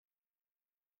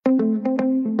Welcome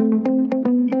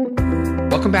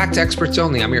back to Experts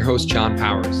Only. I'm your host, John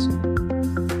Powers.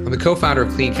 I'm the co-founder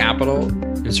of Clean Capital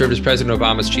and served as President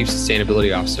Obama's Chief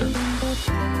Sustainability Officer.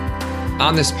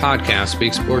 On this podcast, we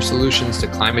explore solutions to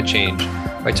climate change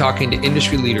by talking to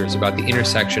industry leaders about the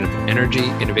intersection of energy,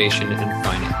 innovation, and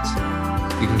finance.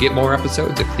 You can get more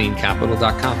episodes at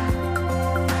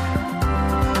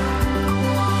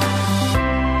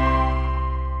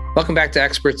cleancapital.com. Welcome back to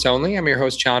Experts Only. I'm your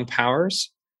host, John Powers.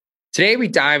 Today, we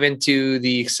dive into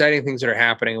the exciting things that are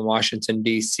happening in Washington,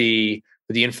 D.C.,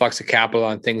 with the influx of capital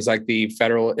on things like the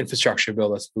federal infrastructure bill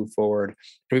that's moved forward.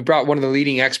 And we brought one of the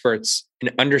leading experts in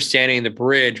understanding the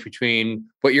bridge between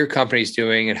what your company is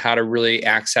doing and how to really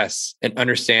access and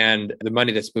understand the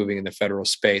money that's moving in the federal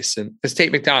space. And it's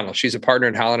Tate McDonald. She's a partner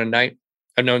in Holland & Knight.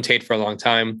 I've known Tate for a long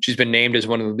time. She's been named as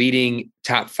one of the leading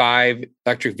top 5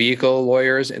 electric vehicle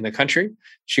lawyers in the country.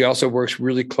 She also works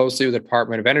really closely with the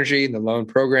Department of Energy and the Loan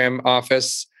Program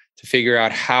Office to figure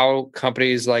out how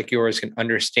companies like yours can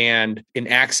understand and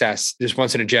access this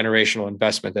once-in-a-generational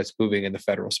investment that's moving in the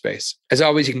federal space. As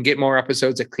always, you can get more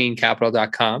episodes at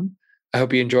cleancapital.com. I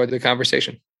hope you enjoyed the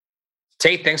conversation.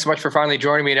 Tate, thanks so much for finally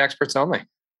joining me at Experts Only.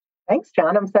 Thanks,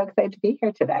 John. I'm so excited to be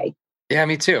here today. Yeah,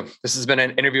 me too. This has been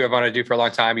an interview I've wanted to do for a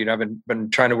long time. I've been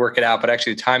trying to work it out, but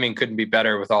actually the timing couldn't be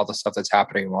better with all the stuff that's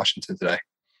happening in Washington today.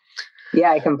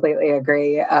 Yeah, I completely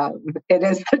agree. It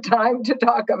is the time to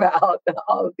talk about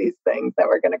all of these things that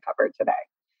we're going to cover today.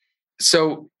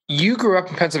 So you grew up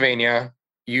in Pennsylvania.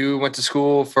 You went to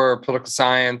school for political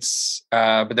science,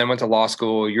 but then went to law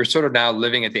school. You're sort of now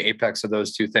living at the apex of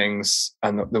those two things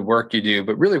and the work you do.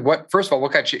 But really, first of all,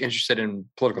 what got you interested in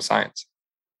political science?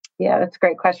 Yeah, that's a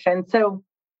great question. So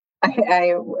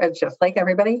I just like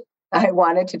everybody, I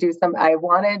wanted to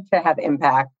have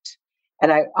impact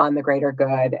on the greater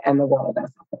good and the world as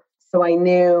a whole. So I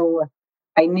knew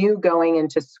going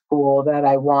into school that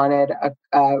I wanted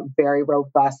a very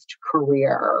robust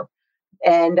career.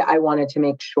 And I wanted to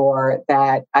make sure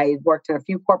that I worked in a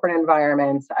few corporate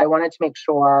environments. I wanted to make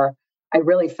sure I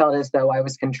really felt as though I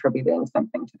was contributing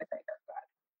something to the greater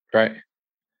good. Right.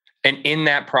 And in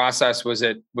that process, was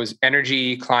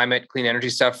energy, climate, clean energy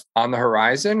stuff on the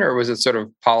horizon, or was it sort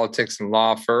of politics and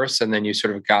law first, and then you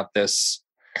sort of got this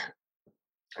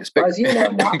big, as you know,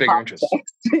 not bigger interest?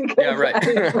 Yeah, right.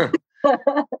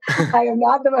 I am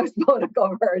not the most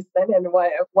political person in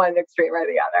one extreme or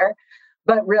the other.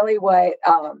 But really what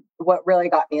really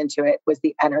got me into it was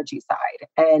the energy side.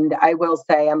 And I will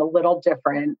say I'm a little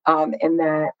different in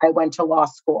that I went to law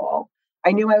school.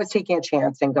 I knew I was taking a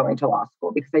chance in going to law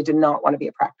school because I did not want to be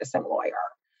a practicing lawyer.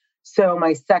 So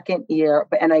my second year,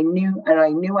 and I knew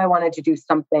I wanted to do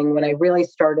something when I really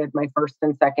started my first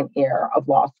and second year of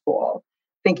law school,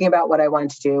 thinking about what I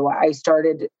wanted to do. I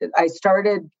started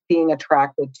being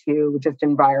attracted to just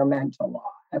environmental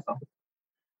law as a whole.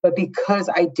 But because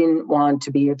I didn't want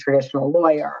to be a traditional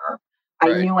lawyer,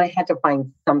 I knew I had to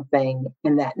find something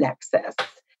in that nexus.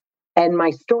 And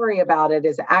my story about it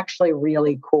is actually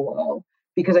really cool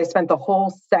because I spent the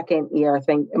whole second year of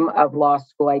law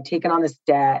school. I'd taken on this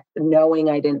debt knowing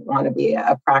I didn't want to be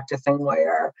a practicing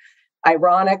lawyer.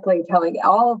 Ironically, telling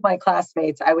all of my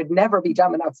classmates I would never be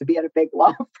dumb enough to be at a big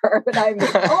law firm. And I'm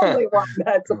the only one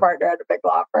that's a partner at a big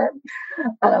law firm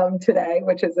today,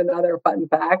 which is another fun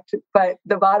fact. But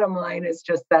the bottom line is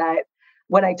just that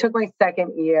when I took my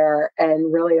second year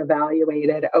and really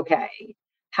evaluated, okay,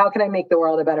 how can I make the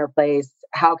world a better place?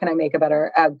 How can I make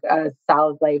a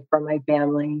solid life for my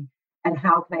family? And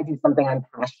how can I do something I'm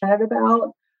passionate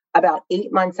about? About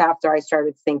 8 months after I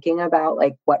started thinking about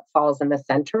like what falls in the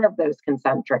center of those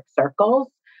concentric circles,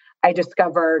 I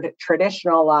discovered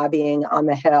traditional lobbying on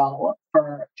the Hill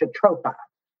for Jatropha,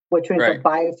 which was a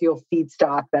biofuel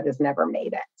feedstock that has never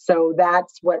made it. So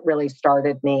that's what really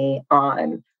started me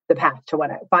on the path to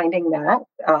finding that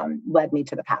led me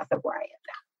to the path of where I am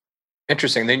now.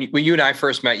 Interesting. Then when you and I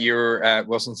first met, you were at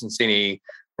Wilson Sonsini,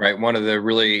 right? One of the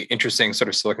really interesting sort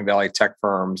of Silicon Valley tech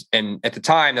firms. And at the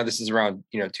time, now this is around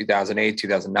 2008,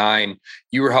 2009,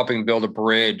 you were helping build a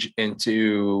bridge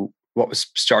into what was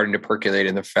starting to percolate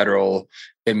in the federal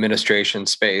administration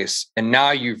space. And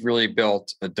now you've really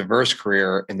built a diverse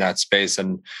career in that space.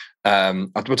 And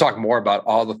we'll talk more about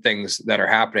all the things that are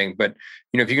happening. But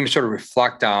if you can sort of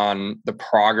reflect on the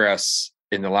progress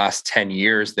in the last 10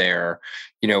 years there,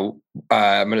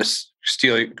 I'm going to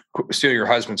steal your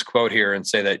husband's quote here and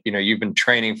say that, you've been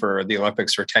training for the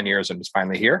Olympics for 10 years and it's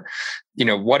finally here.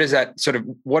 What is that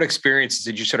what experiences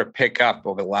did you sort of pick up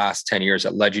over the last 10 years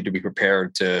that led you to be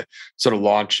prepared to sort of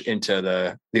launch into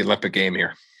the Olympic game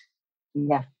here?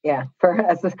 Yeah.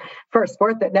 For a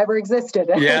sport that never existed.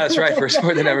 Yeah, that's right. For a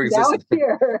sport that never Now existed. it's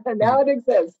here, and now it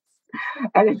exists,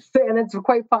 and it's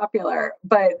quite popular.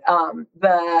 But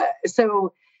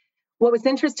so what was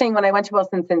interesting when I went to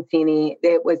Wilson Sonsini,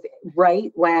 it was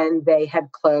right when they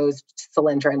had closed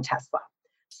Solyndra and Tesla.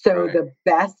 So Right. the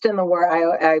best in the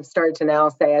world, I've started to now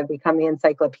say I've become the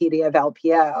encyclopedia of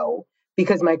LPO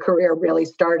because my career really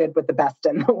started with the best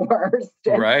and the worst.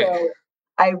 And Right. so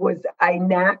I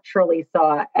naturally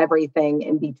saw everything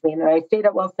in between. And I stayed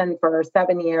at Wilson for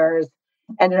 7 years,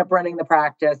 ended up running the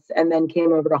practice, and then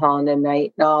came over to Holland and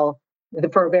Knight.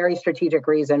 For a very strategic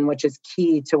reason, which is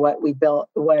key to what we built,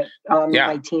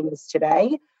 my team is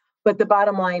today. But the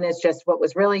bottom line is just what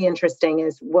was really interesting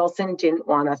is Wilson didn't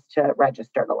want us to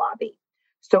register to lobby.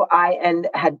 So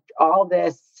had all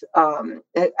this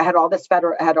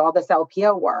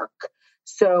LPO work.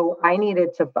 So I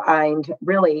needed to find,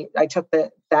 really, I took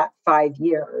that 5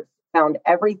 years, found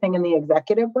everything in the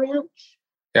executive branch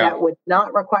that would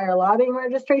not require lobbying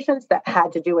registrations that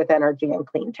had to do with energy and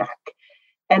clean tech.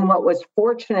 And what was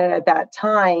fortunate at that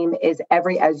time is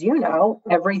as you know,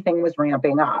 everything was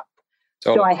ramping up.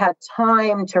 Totally. So I had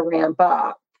time to ramp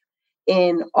up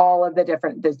in all of the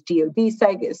different, this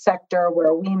DoD sector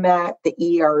where we met, the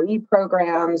ERE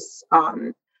programs.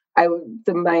 The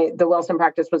Wilson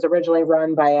practice was originally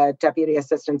run by a deputy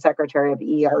assistant secretary of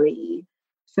ERE.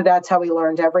 So that's how we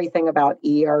learned everything about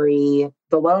ERE,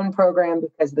 the loan program,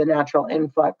 because of the natural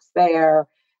influx there.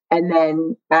 And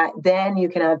then you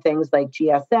can add things like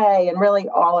GSA and really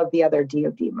all of the other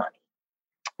DoD money.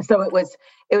 So it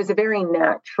was a very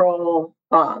natural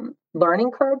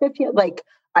learning curve, if you like.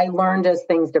 I learned as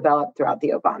things developed throughout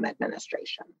the Obama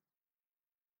administration.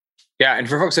 Yeah, and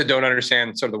for folks that don't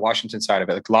understand sort of the Washington side of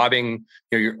it, like lobbying,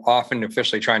 you're often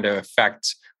officially trying to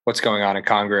affect what's going on in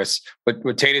Congress. But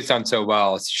what Tate has done so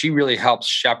well is she really helps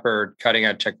shepherd cutting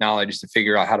edge technologies to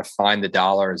figure out how to find the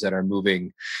dollars that are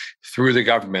moving through the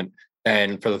government.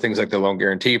 And for the things like the loan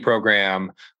guarantee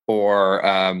program or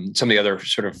some of the other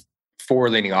sort of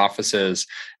forward-leaning offices,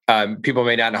 people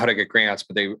may not know how to get grants,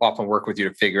 but they often work with you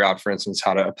to figure out, for instance,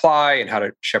 how to apply and how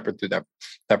to shepherd through that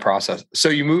process. So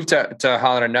you moved to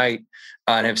Holland & Knight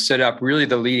and have set up really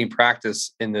the leading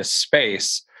practice in this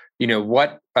space.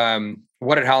 What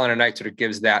at Holland & Knight sort of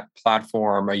gives that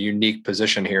platform a unique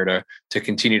position here to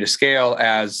continue to scale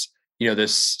as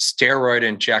this steroid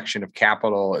injection of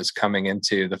capital is coming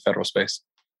into the federal space?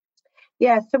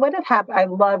 Yeah. So what had happened, I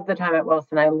love the time at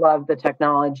Wilson. I love the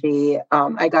technology.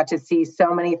 I got to see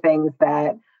so many things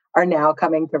that are now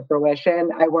coming to fruition.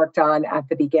 I worked on at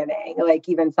the beginning, like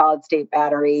even solid state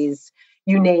batteries,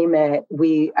 you name it.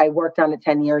 I worked on it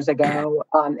 10 years ago,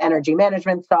 energy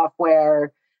management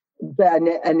software,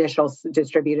 the initial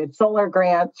distributed solar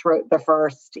grants, wrote the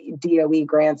first DOE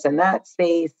grants in that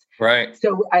space. Right.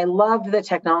 So I loved the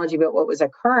technology, but what was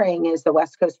occurring is the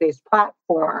West Coast-based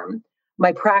platform,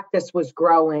 my practice was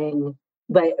growing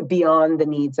beyond the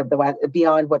needs of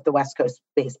beyond what the West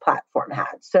Coast-based platform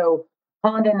had. So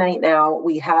Holland & Knight now,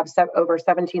 we have over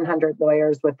 1,700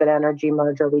 lawyers with an energy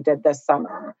merger we did this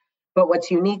summer. But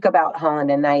what's unique about Holland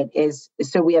 & Knight is,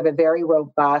 so we have a very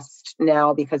robust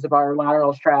now, because of our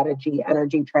lateral strategy,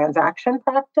 energy transaction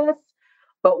practice.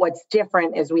 But what's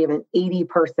different is we have an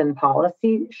 80-person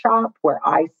policy shop where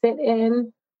I sit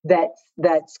in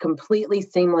that's completely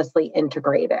seamlessly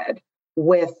integrated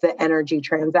with the energy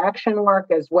transaction work,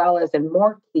 as well as, and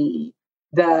more key,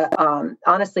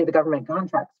 honestly, the government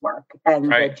contracts work and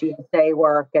right. The GSA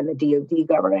work and the DoD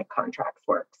government contracts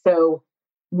work. So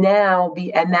now,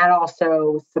 and that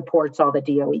also supports all the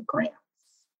DOE grants.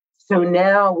 So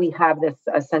now we have this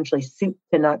essentially soup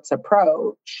to nuts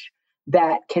approach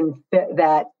that can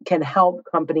help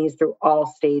companies through all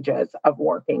stages of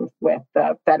working with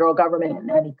the federal government in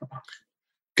any capacity.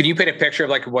 Can you paint a picture of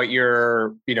like what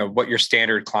your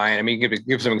standard client? I mean,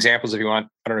 give some examples if you want.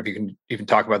 I don't know if you can even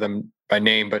talk about them by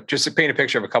name, but just to paint a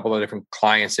picture of a couple of different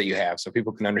clients that you have, so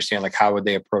people can understand like how would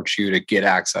they approach you to get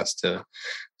access to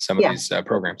some of these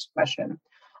programs. Question.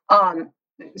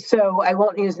 So I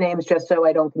won't use names just so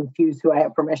I don't confuse who I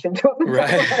have permission to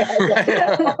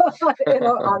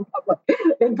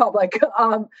in public.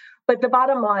 But the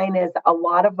bottom line is a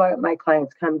lot of my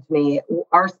clients come to me.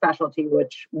 Our specialty,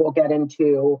 which we'll get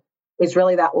into, is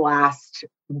really that last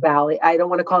valley. I don't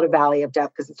want to call it a valley of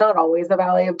death because it's not always a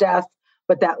valley of death,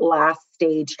 but that last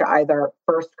stage to either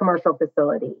first commercial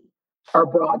facility or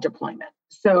broad deployment.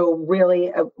 So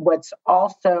really what's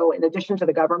also, in addition to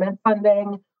the government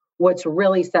funding, what's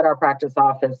really set our practice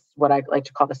off is what I like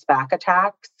to call the SPAC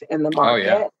attacks in the market.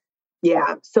 Oh,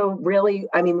 yeah. So really,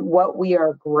 I mean, what we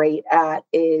are great at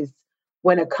is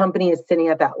when a company is sitting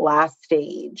at that last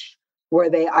stage, where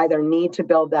they either need to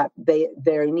build that they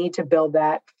need to build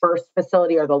that first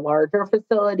facility or the larger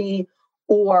facility,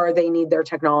 or they need their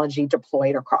technology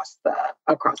deployed across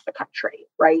the country,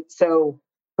 right? So,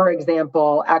 for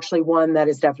example, actually one that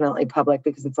is definitely public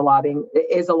because it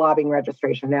is a lobbying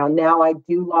registration now. Now I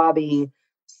do lobby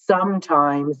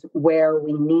sometimes where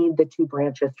we need the two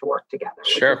branches to work together.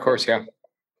 Sure, of course, yeah.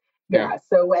 Yeah.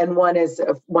 So, and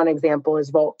one example is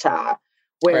Volta,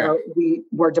 where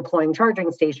we're deploying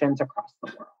charging stations across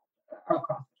the world, across the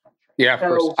country. Yeah, of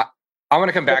course. I want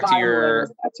to come back to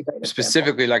your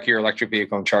specifically example. like your electric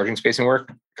vehicle and charging spacing work,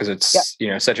 because it's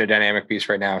such a dynamic piece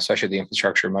right now, especially the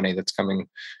infrastructure money that's coming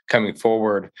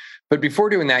forward. But before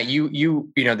doing that, you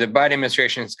know the Biden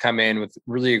administration has come in with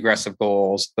really aggressive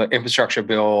goals. The infrastructure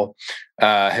bill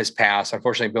has passed.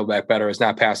 Unfortunately, Build Back Better has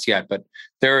not passed yet, but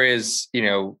there is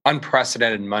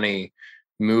unprecedented money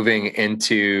moving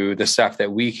into the stuff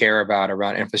that we care about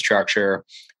around infrastructure.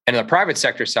 And on the private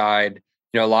sector side,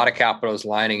 a lot of capital is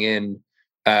lining in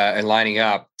and lining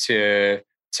up to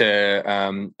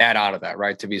add on to that,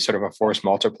 right? To be sort of a force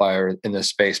multiplier in this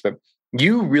space. But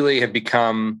you really have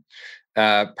become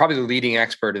probably the leading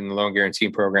expert in the loan guarantee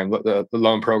program, the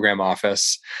loan program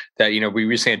office. That we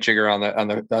recently had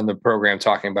Jigar on the program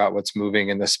talking about what's moving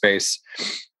in this space.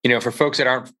 For folks that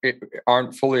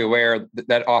aren't fully aware,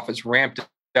 that office ramped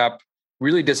up,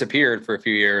 really disappeared for a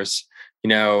few years.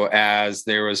 As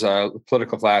there was a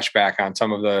political flashback on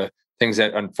some of the things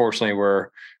that unfortunately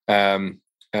were, I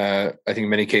think in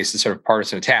many cases, sort of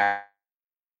partisan attack.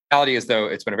 The reality is, though,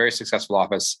 it's been a very successful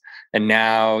office, and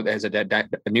now there's a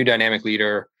new dynamic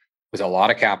leader with a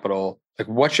lot of capital. Like,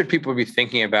 what should people be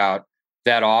thinking about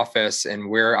that office and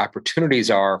where opportunities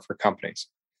are for companies?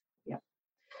 Yeah,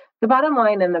 the bottom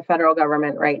line in the federal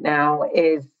government right now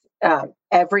is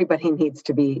everybody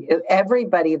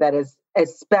that is,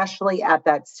 especially at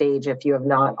that stage, if you have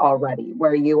not already,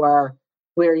 where you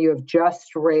have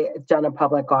just done a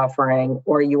public offering,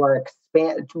 or you are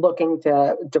looking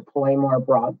to deploy more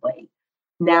broadly.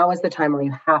 Now is the time where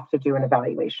you have to do an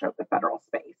evaluation of the federal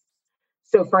space.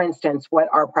 So, for instance, what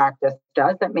our practice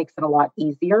does, that makes it a lot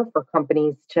easier for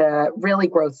companies to really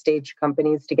growth stage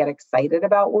companies to get excited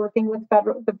about working with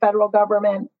the federal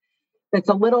government. It's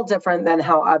a little different than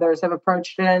how others have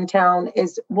approached it in town.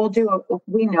 Is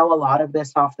we know a lot of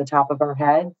this off the top of our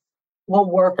head. We'll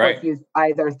work with you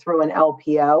either through an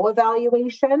LPO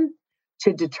evaluation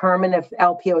to determine if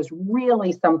LPO is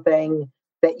really something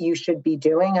that you should be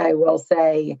doing. I will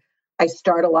say, I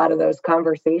start a lot of those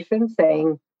conversations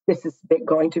saying, this is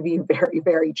going to be very,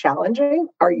 very challenging.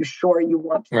 Are you sure you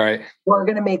want to? Right. We're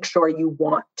going to make sure you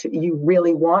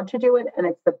really want to do it. And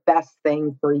it's the best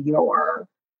thing for your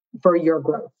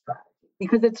growth strategy,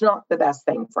 because it's not the best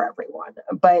thing for everyone.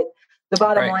 But the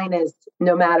bottom line is,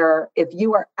 no matter if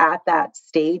you are at that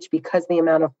stage, because the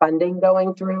amount of funding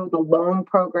going through the loan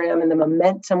program and the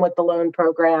momentum with the loan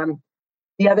program,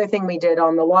 the other thing we did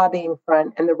on the lobbying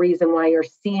front, and the reason why you're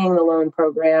seeing the loan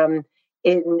program,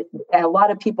 a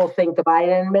lot of people think the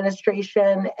Biden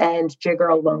administration and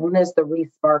Jigar alone is the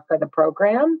re-spark of the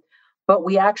program. But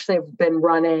we actually have been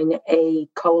running a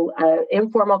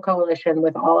informal coalition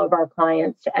with all of our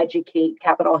clients to educate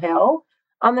Capitol Hill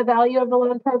on the value of the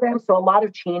loan program. So a lot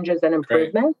of changes and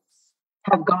improvements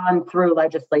have gone through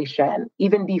legislation,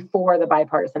 even before the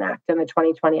Bipartisan Act and the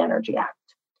 2020 Energy Act.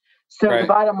 So the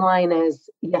bottom line is,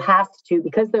 you have to,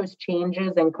 because those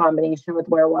changes in combination with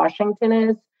where Washington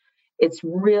is,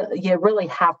 you really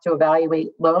have to evaluate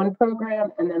loan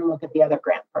program and then look at the other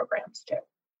grant programs too.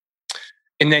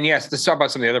 And then, yes, let's talk about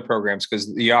some of the other programs,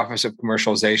 because the Office of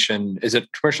Commercialization, is it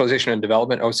Commercialization and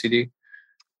Development, OCD?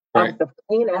 Right. The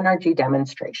Clean Energy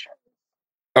Demonstration.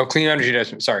 Oh, Clean Energy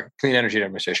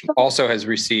Demonstration also has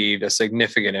received a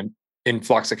significant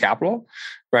influx of capital,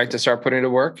 right, to start putting it to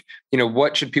work.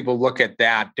 What should people look at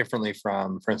that differently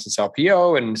from, for instance,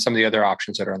 LPO and some of the other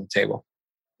options that are on the table?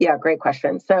 Yeah, great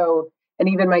question. So, and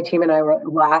even my team and I were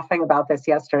laughing about this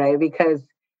yesterday, because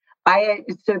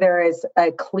there is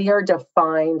a clear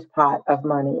defined pot of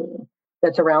money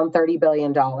that's around $30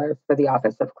 billion for the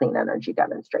Office of Clean Energy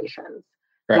Demonstrations.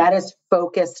 Right. That is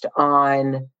focused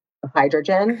on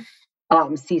hydrogen,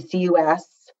 CCUS,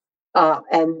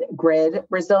 and grid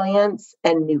resilience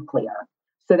and nuclear.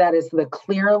 So that is the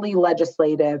clearly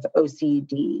legislative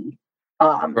OCD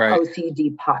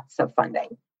pots of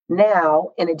funding.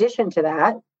 Now, in addition to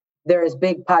that, there is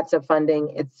big pots of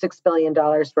funding. It's $6 billion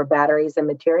for batteries and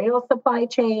material supply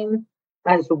chain,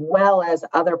 as well as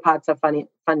other pots of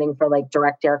funding for like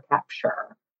direct air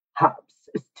capture hubs.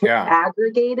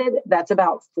 Aggregated, that's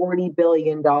about $40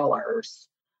 billion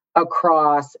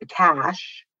across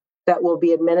cash that will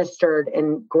be administered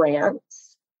in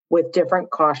grants with different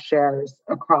cost shares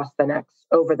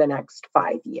over the next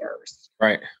 5 years.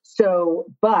 Right. So,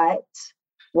 but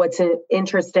what's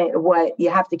interesting, what you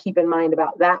have to keep in mind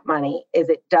about that money is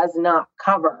it does not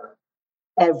cover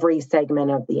every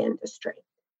segment of the industry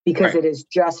because it is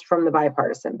just from the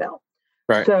bipartisan bill.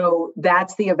 Right. So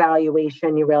that's the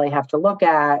evaluation you really have to look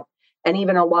at. And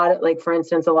even a lot of, like, for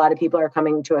instance, a lot of people are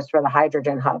coming to us for the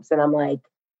hydrogen hubs. And I'm like,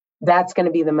 that's going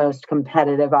to be the most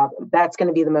competitive.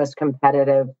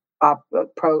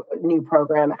 New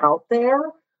program out there.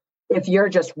 If you're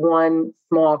just one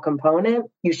small component,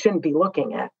 you shouldn't be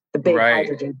looking at the big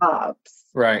hydrogen hubs.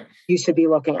 Right. You should be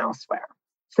looking elsewhere.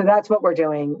 So that's what we're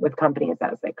doing with companies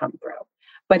as they come through.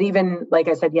 But even, like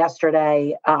I said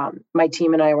yesterday, my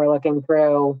team and I were looking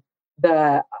through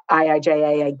the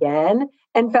IIJA again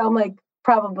and found like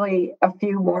probably a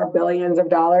few more billions of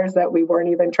dollars that we weren't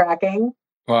even tracking.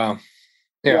 Wow.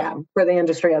 Yeah, for the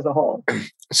industry as a whole.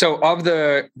 So of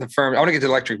the firm, I want to get to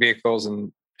electric vehicles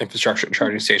and infrastructure and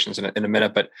charging stations in a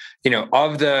minute, but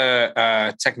of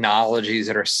the technologies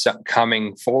that are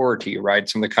coming forward to you, right?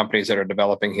 Some of the companies that are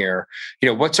developing here,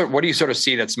 what do you sort of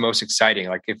see that's most exciting?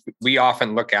 Like, if we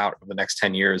often look out over the next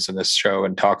 10 years in this show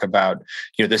and talk about,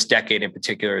 this decade in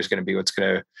particular is going to be what's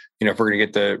going to, if we're going to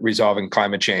get the resolving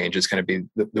climate change, it's going to be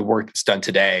the work that's done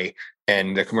today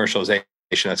and the commercialization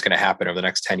that's going to happen over the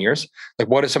next 10 years. Like,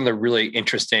 what are some of the really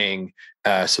interesting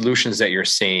solutions that you're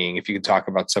seeing? If you could talk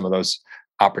about some of those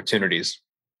opportunities.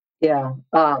 Yeah.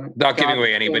 Without giving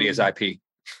away anybody's IP.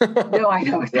 No, I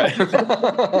know.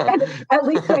 At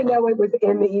least I know it was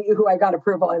in the who I got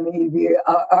approval in the EV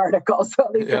article. So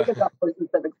at least I can talk more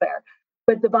specifics there.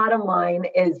 But the bottom line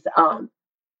is, I'm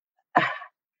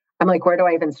like, where do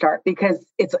I even start? Because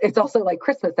it's also like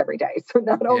Christmas every day. So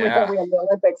not only are we in the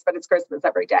Olympics, but it's Christmas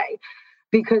every day.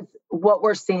 Because what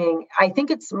we're seeing, I think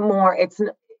you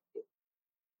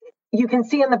can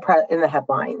see in the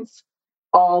headlines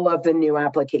all of the new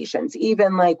applications,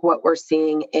 even like what we're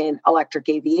seeing in electric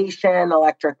aviation,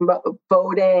 electric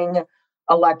boating,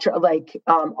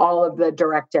 all of the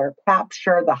direct air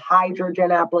capture, the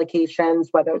hydrogen applications,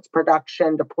 whether it's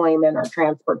production, deployment, or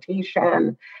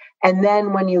transportation. And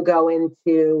then when you go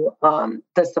into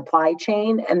the supply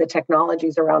chain and the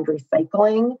technologies around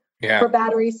recycling for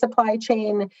battery supply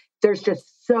chain, there's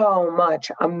just so much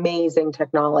amazing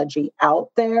technology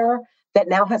out there that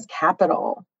now has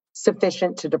capital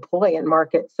sufficient to deploy and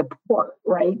market support,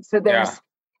 right? So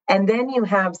and then you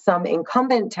have some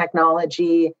incumbent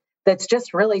technology that's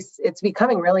just it's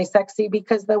becoming really sexy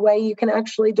because the way you can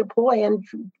actually deploy and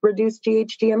reduce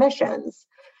GHG emissions.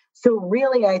 So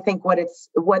really, I think what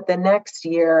the next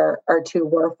year or two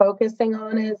we're focusing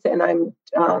on is, and I'm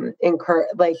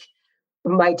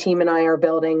my team and I are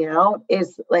building out,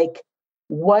 is like,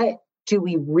 how do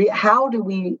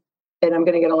we, and I'm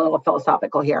going to get a little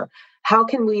philosophical here, how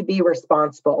can we be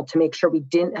responsible to make sure we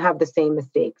didn't have the same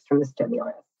mistakes from the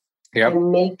stimulus?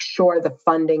 And make sure the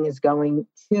funding is going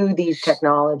to these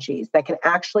technologies that can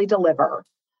actually deliver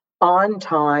on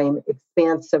time,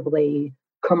 expansively,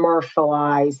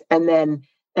 commercialize, and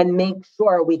make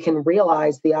sure we can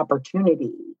realize the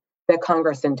opportunity that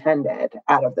Congress intended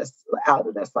out of this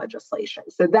legislation.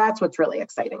 So that's what's really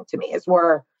exciting to me, is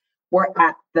we're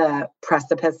at the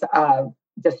precipice of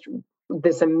just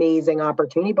this amazing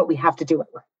opportunity, but we have to do it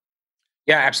right.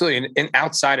 Yeah, absolutely. And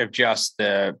outside of just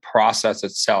the process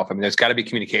itself, I mean, there's got to be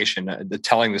communication,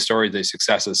 telling the story of these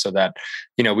successes, so that,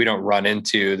 we don't run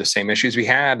into the same issues we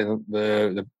had in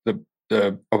the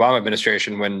Obama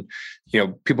administration, when,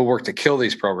 people work to kill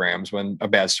these programs when a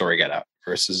bad story got out,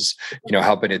 versus,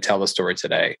 helping to tell the story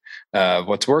today of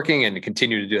what's working and to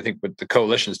continue to do, I think, what the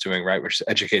coalition is doing, right, which is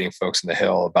educating folks in the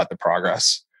Hill about the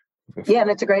progress. Yeah,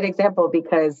 and it's a great example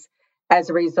because as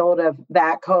a result of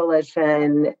that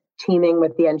coalition teaming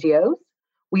with the NGOs,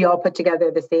 we all put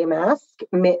together the same ask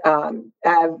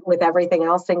with everything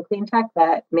else in clean tech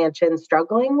that Manchin's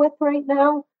struggling with right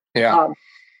now. Yeah.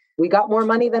 We got more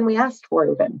money than we asked for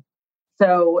even.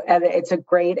 So, and it's a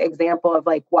great example of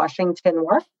like Washington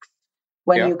works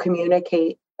when you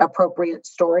communicate appropriate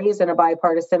stories in a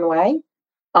bipartisan way.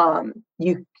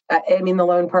 The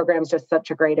loan program is just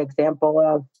such a great example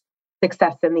of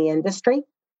success in the industry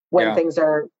when things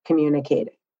are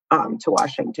communicated to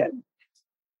Washington.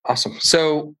 Awesome.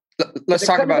 So let's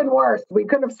talk about. It could have been worse. We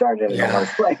could have started in the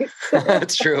worst place.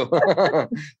 That's true.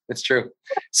 It's true.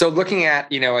 So looking at,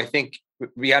 I think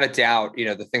without a doubt,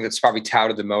 the thing that's probably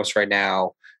touted the most right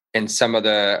now, and some of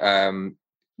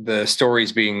the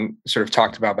stories being sort of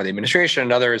talked about by the administration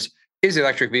and others, is the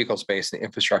electric vehicle space, the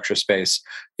infrastructure space.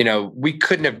 We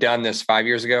couldn't have done this 5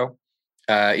 years ago.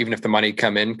 even if the money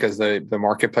come in because the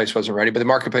marketplace wasn't ready. But the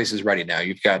marketplace is ready now.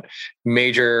 You've got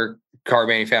major car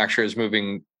manufacturers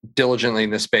moving diligently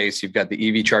in this space. You've got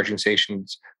the EV charging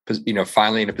stations,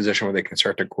 finally in a position where they can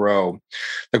start to grow.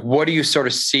 Like, what do you sort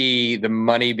of see the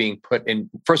money being put in?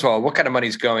 First of all, what kind of money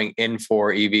is going in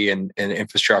for EV and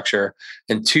infrastructure?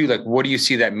 And two, like, what do you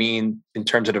see that mean in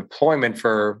terms of deployment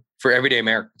for everyday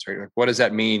Americans, right? Like, what does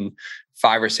that mean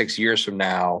 5 or 6 years from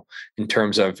now in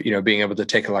terms of, being able to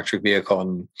take an electric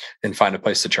vehicle and find a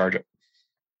place to charge it?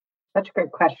 Such a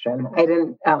great question. I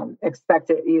didn't expect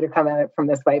you to come at it from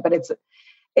this way, but it's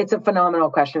a phenomenal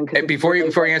question. Before you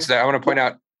answer that, I want to point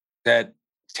out that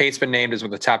Tate's been named as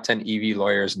one of the top 10 EV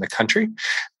lawyers in the country.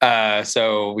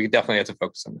 So we definitely have to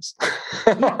focus on this.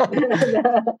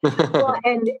 Well,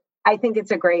 and I think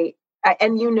it's a great,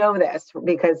 and this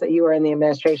because you were in the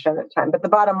administration at the time, but the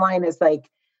bottom line is like,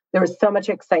 there was so much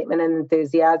excitement and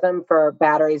enthusiasm for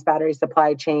battery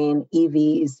supply chain,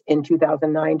 EVs in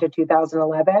 2009 to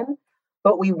 2011,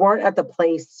 but we weren't at the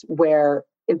place where,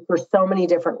 for so many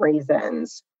different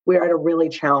reasons, we are at a really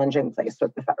challenging place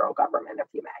with the federal government, if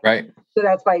you may. Right. So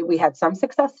that's why we had some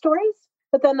success stories,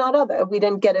 but then not other. We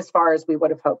didn't get as far as we would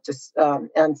have hoped to,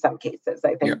 in some cases,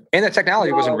 I think. Yeah. And the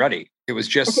technology wasn't ready. It was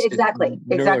just... Exactly.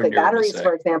 Batteries,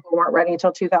 for example, weren't ready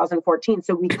until 2014,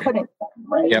 so we couldn't,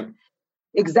 right? Yep.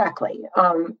 Exactly.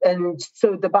 And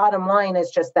so the bottom line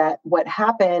is just that what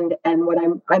happened, and what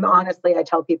I'm honestly, I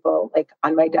tell people, like,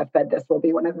 on my deathbed, this will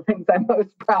be one of the things I'm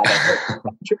most proud of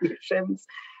contributions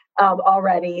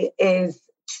already is,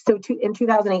 in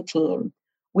 2018,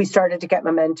 we started to get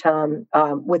momentum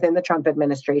within the Trump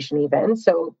administration even.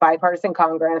 So bipartisan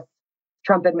Congress,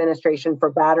 Trump administration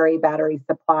for battery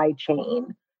supply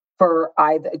chain, for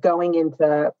either going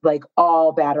into like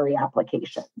all battery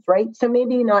applications, right? So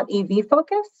maybe not EV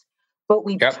focus, but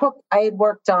I had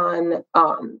worked on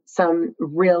some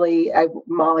really,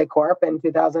 Molycorp in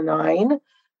 2009,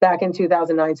 back in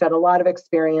 2009. So I had a lot of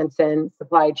experience in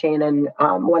supply chain. And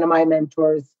one of my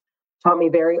mentors taught me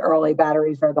very early,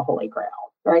 batteries are the holy grail,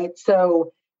 right?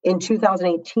 So in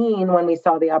 2018, when we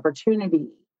saw the opportunity,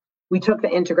 we took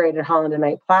the integrated Holland and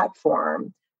Knight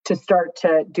platform to start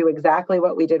to do exactly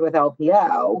what we did with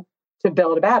LPO, to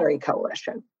build a battery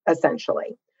coalition,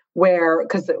 essentially,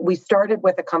 because we started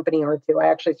with a company or two. I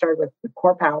actually started with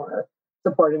Core Power,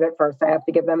 supported it first. I have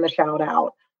to give them the shout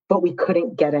out, but we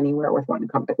couldn't get anywhere with one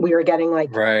company. We were getting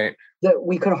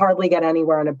we could hardly get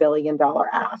anywhere on $1 billion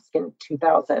ask in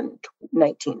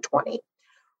 2019-20.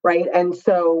 Right. And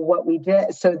so what we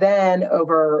did, so then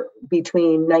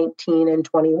between 19 and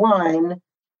 21,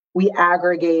 we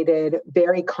aggregated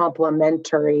very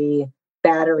complementary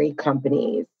battery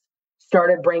companies,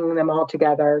 started bringing them all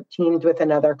together, teamed with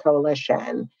another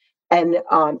coalition. And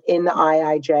in the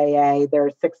IIJA,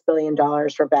 there's $6 billion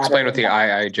for battery. Explain what the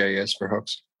IIJA is for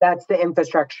folks. That's the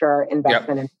Infrastructure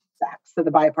Investment and Act, so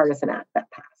the bipartisan act that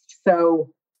passed. So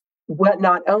what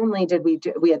not only did we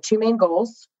do, we had two main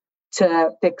goals: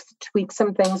 to tweak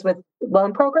some things with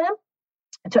loan program,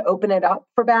 to open it up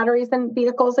for batteries and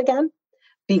vehicles again,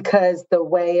 because the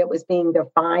way it was being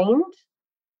defined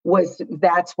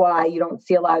that's why you don't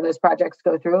see a lot of those projects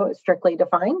go through. It's strictly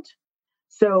defined.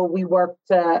 So we worked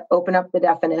to open up the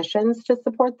definitions to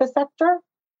support the sector,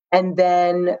 and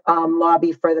then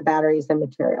lobby for the batteries and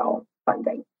material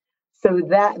funding. So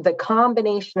that the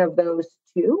combination of those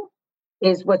two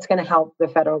is what's going to help the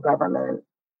federal government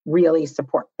really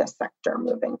support this sector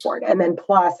moving forward. And then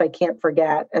plus, I can't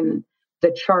forget, and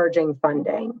the charging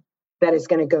funding that is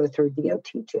going to go through DOT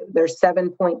too. There's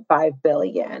 $7.5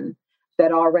 billion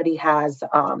that already has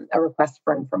a request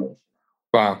for information.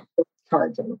 Wow.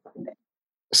 Charging funding.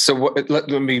 So let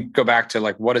me go back to,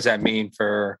 like, what does that mean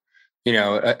for,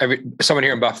 someone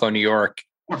here in Buffalo, New York,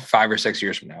 5 or 6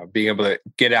 years from now, being able to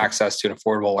get access to an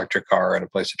affordable electric car and a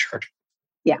place to charge?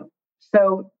 Yeah.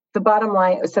 So the bottom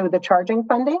line, so the charging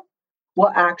funding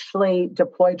will actually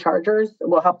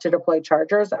will help to deploy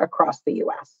chargers across the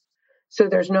U.S. So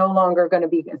there's no longer going to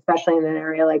be, especially in an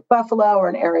area like Buffalo or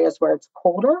in areas where it's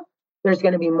colder, there's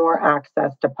going to be more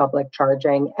access to public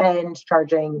charging and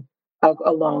charging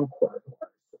along corridors,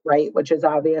 right? Which is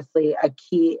obviously a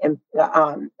key,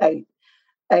 a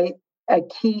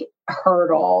key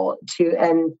hurdle to,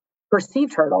 and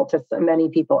perceived hurdle to so many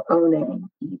people owning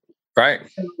EV. Right.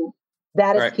 So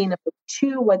that is key. Number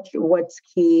two, what's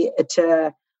key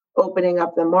to opening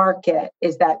up the market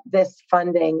is that this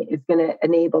funding is going to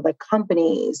enable the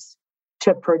companies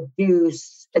to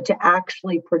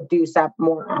actually produce up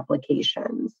more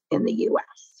applications in the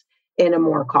U.S. in a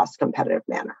more cost competitive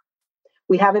manner.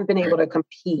 We haven't been able to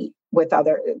compete with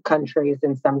other countries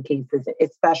in some cases,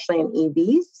 especially in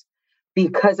EVs,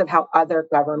 because of how other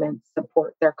governments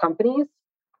support their companies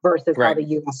versus how Right. the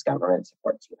U.S. government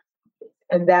supports U.S. companies.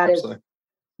 And that Absolutely. is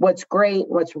what's great.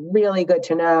 What's really good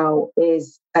to know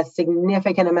is a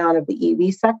significant amount of the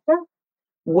EV sector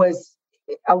was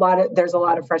there's a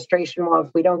lot of frustration. Well,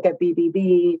 if we don't get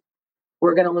BBB,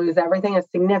 we're going to lose everything. A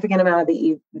significant amount of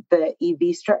the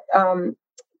EV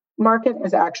market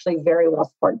is actually very well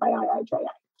supported by IIJA.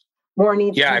 More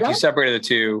needs to be Yeah, if done. you separated the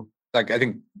two, like I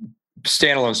think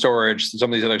standalone storage,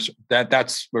 some of these others,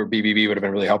 that's where BBB would have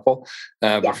been really helpful.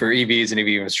 But for EVs and EV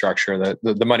infrastructure,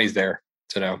 the money's there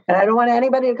to know. And I don't want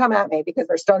anybody to come at me because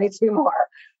there still needs to be more,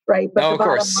 right? But No, the of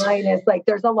bottom course. line is like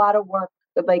there's a lot of work.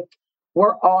 Like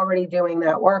we're already doing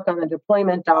that work on the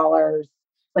deployment dollars.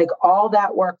 Like all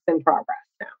that work's in progress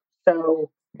now. So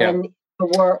and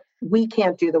we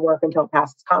can't do the work until it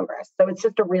passes Congress. So it's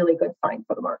just a really good sign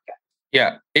for the market.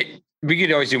 Yeah, we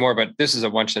could always do more, but this is a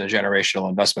once in a generational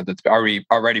investment that's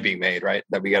already being made, right?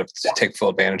 That we got to take full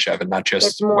advantage of, and not just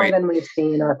it's more wait. than we've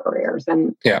seen in our careers,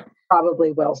 and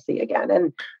probably will see again.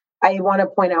 And I want to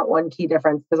point out one key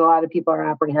difference because a lot of people are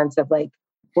apprehensive, like,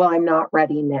 "Well, I'm not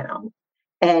ready now."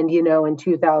 And in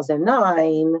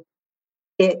 2009,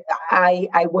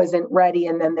 I wasn't ready,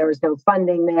 and then there was no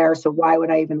funding there, so why would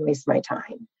I even waste my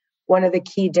time? One of the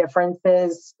key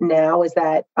differences now is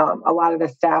that a lot of the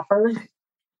staffers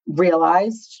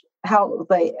realized how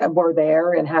they were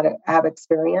there and had to have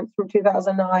experience from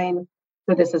 2009.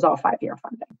 So this is all 5-year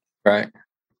funding. Right.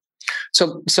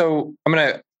 So I'm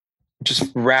going to just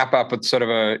wrap up with sort of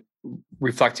a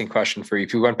reflecting question for you.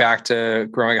 If you went back to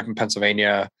growing up in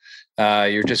Pennsylvania,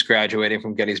 you're just graduating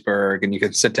from Gettysburg, and you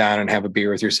could sit down and have a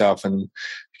beer with yourself and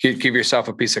give yourself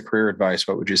a piece of career advice,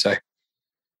 what would you say?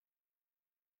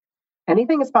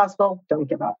 Anything is possible. Don't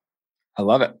give up. I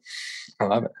love it.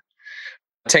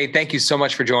 Tate, thank you so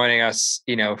much for joining us.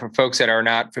 For folks that are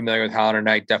not familiar with Holland &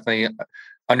 Knight, definitely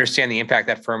understand the impact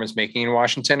that firm is making in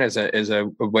Washington as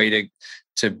a way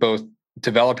to both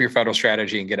develop your federal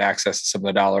strategy and get access to some of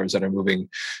the dollars that are moving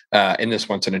in this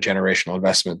once in a generational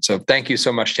investment. So thank you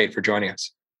so much, Tate, for joining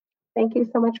us. Thank you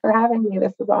so much for having me.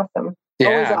 This is awesome.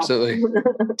 Yeah, absolutely.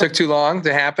 Took too long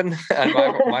to happen.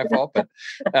 My fault, but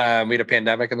we had a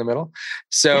pandemic in the middle.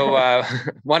 So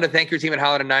want to thank your team at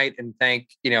Holland & Knight and thank,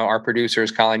 our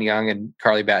producers, Colin Young and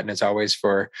Carly Batten, as always,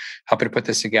 for helping to put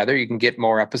this together. You can get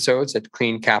more episodes at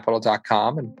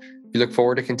cleancapital.com, and we look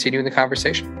forward to continuing the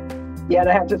conversation. Yeah, and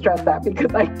I have to stress that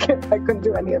because I couldn't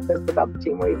do any of this without the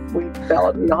team we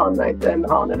developed in the Holland & Knight and the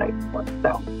Holland & Knight support.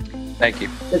 So thank you.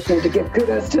 Just need to give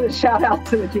kudos to the shout out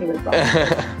to the team as well.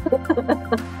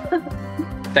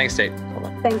 Thanks, Tate.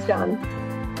 Thanks, John.